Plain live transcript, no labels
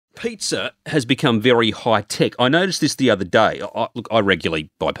pizza has become very high-tech. I noticed this the other day. I regularly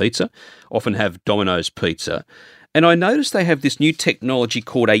buy pizza, often have Domino's pizza, and I noticed they have this new technology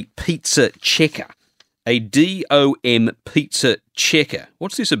called a pizza checker, a DOM pizza checker.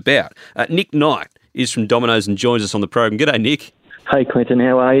 What's this about? Nick Knight is from Domino's and joins us on the program. G'day, Nick. Hey, Clinton.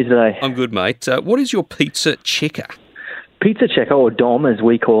 How are you today? I'm good, mate. What is your pizza checker? Pizza checker, or Dom as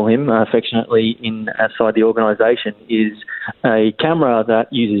we call him affectionately inside the organisation, is a camera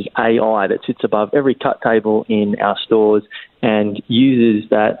that uses AI that sits above every cut table in our stores and uses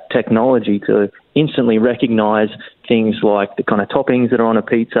that technology to instantly recognise things like the kind of toppings that are on a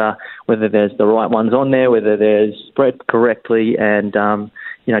pizza, whether there's the right ones on there, whether there's spread correctly, and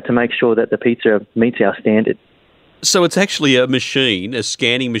to make sure that the pizza meets our standard. So it's actually a machine, a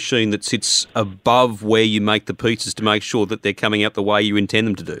scanning machine that sits above where you make the pizzas to make sure that they're coming out the way you intend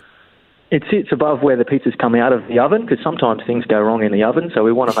them to do. It sits above where the pizzas come out of the oven, because sometimes things go wrong in the oven, so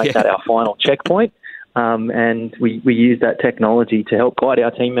we want to make that our final checkpoint. And we use that technology to help guide our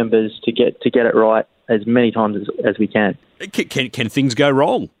team members to get it right as many times as we can. Can things go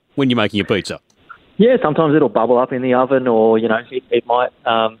wrong when you're making a pizza? Yeah, sometimes it'll bubble up in the oven, or it might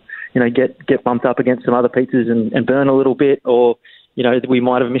get bumped up against some other pizzas and burn a little bit, or we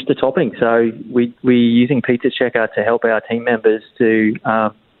might have missed a topping. So we're using Pizza Checker to help our team members to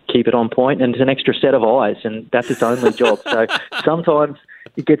keep it on point, and it's an extra set of eyes, and that's its only job. So sometimes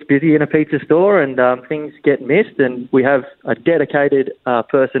it gets busy in a pizza store and things get missed, and we have a dedicated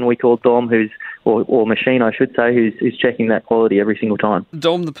person we call Dom, or machine, I should say, who's checking that quality every single time.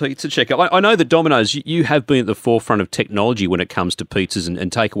 Dom, the pizza checker. I know that Domino's, you have been at the forefront of technology when it comes to pizzas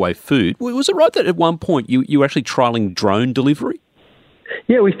and takeaway food. Was it right that at one point you were actually trialling drone delivery?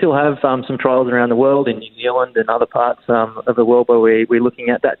 Yeah, we still have some trials around the world in New Zealand and other parts of the world where we're looking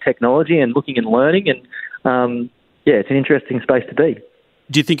at that technology and looking and learning, and it's an interesting space to be.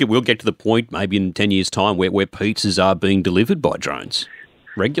 Do you think it will get to the point, maybe in 10 years' time, where pizzas are being delivered by drones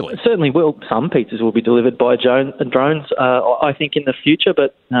regularly? It certainly will. Some pizzas will be delivered by drones, I think, in the future,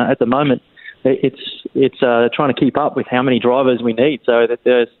 but at the moment it's trying to keep up with how many drivers we need, so that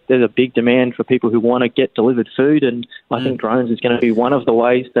there's a big demand for people who want to get delivered food, and I think drones is going to be one of the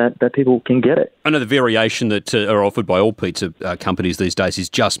ways that people can get it. I know the variation that are offered by all pizza companies these days is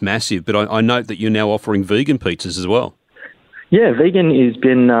just massive, but I note that you're now offering vegan pizzas as well. Yeah, vegan has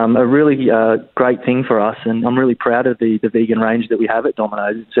been a really great thing for us, and I'm really proud of the vegan range that we have at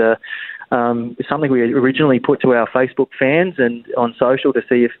Domino's. It's something we originally put to our Facebook fans and on social to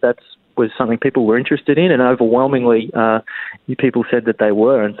see if that was something people were interested in, and overwhelmingly people said that they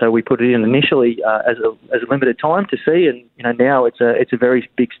were, and so we put it in initially as a limited time to see, and now it's a very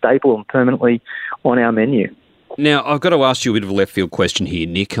big staple and permanently on our menu. Now, I've got to ask you a bit of a left field question here,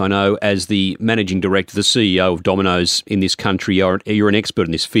 Nick. I know as the managing director, the CEO of Domino's in this country, you're an expert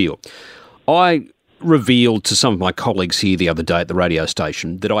in this field. I revealed to some of my colleagues here the other day at the radio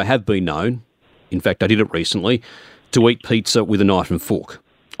station that I have been known, in fact I did it recently, to eat pizza with a knife and fork.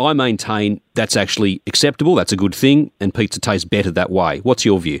 I maintain that's actually acceptable, that's a good thing, and pizza tastes better that way. What's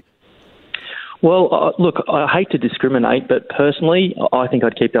your view? Well, look, I hate to discriminate, but personally, I think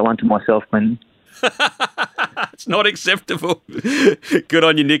I'd keep that one to myself, Clinton. It's not acceptable. Good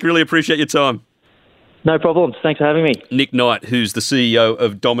on you, Nick. Really appreciate your time. No problems. Thanks for having me. Nick Knight, who's the CEO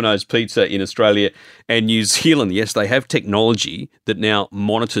of Domino's Pizza in Australia and New Zealand. Yes, they have technology that now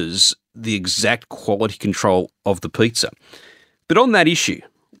monitors the exact quality control of the pizza. But on that issue,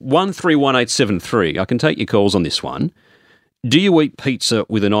 131873, I can take your calls on this one. Do you eat pizza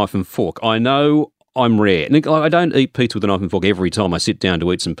with a knife and fork? I know I'm rare. Nick, I don't eat pizza with a knife and fork every time I sit down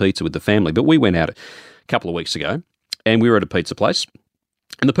to eat some pizza with the family, but we went out a couple of weeks ago and we were at a pizza place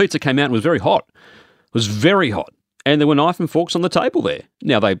and the pizza came out and was very hot. It was very hot. And there were knife and forks on the table there.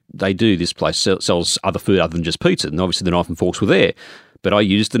 Now, they do, this place sells other food other than just pizza, and obviously the knife and forks were there. But I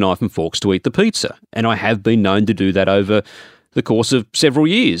used the knife and forks to eat the pizza, and I have been known to do that over the course of several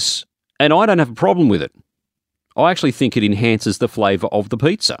years. And I don't have a problem with it. I actually think it enhances the flavour of the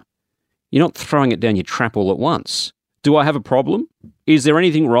pizza. You're not throwing it down your trap all at once. Do I have a problem? Is there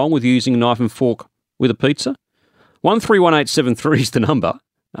anything wrong with using a knife and fork with a pizza? 131873 is the number.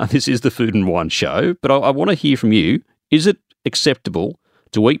 This is the Food and Wine Show, but I want to hear from you. Is it acceptable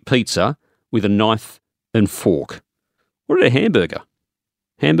to eat pizza with a knife and fork? What about a hamburger?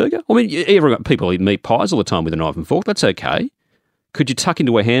 Hamburger? I mean, people eat meat pies all the time with a knife and fork. That's okay. Could you tuck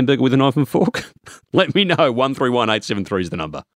into a hamburger with a knife and fork? Let me know. 131873 is the number.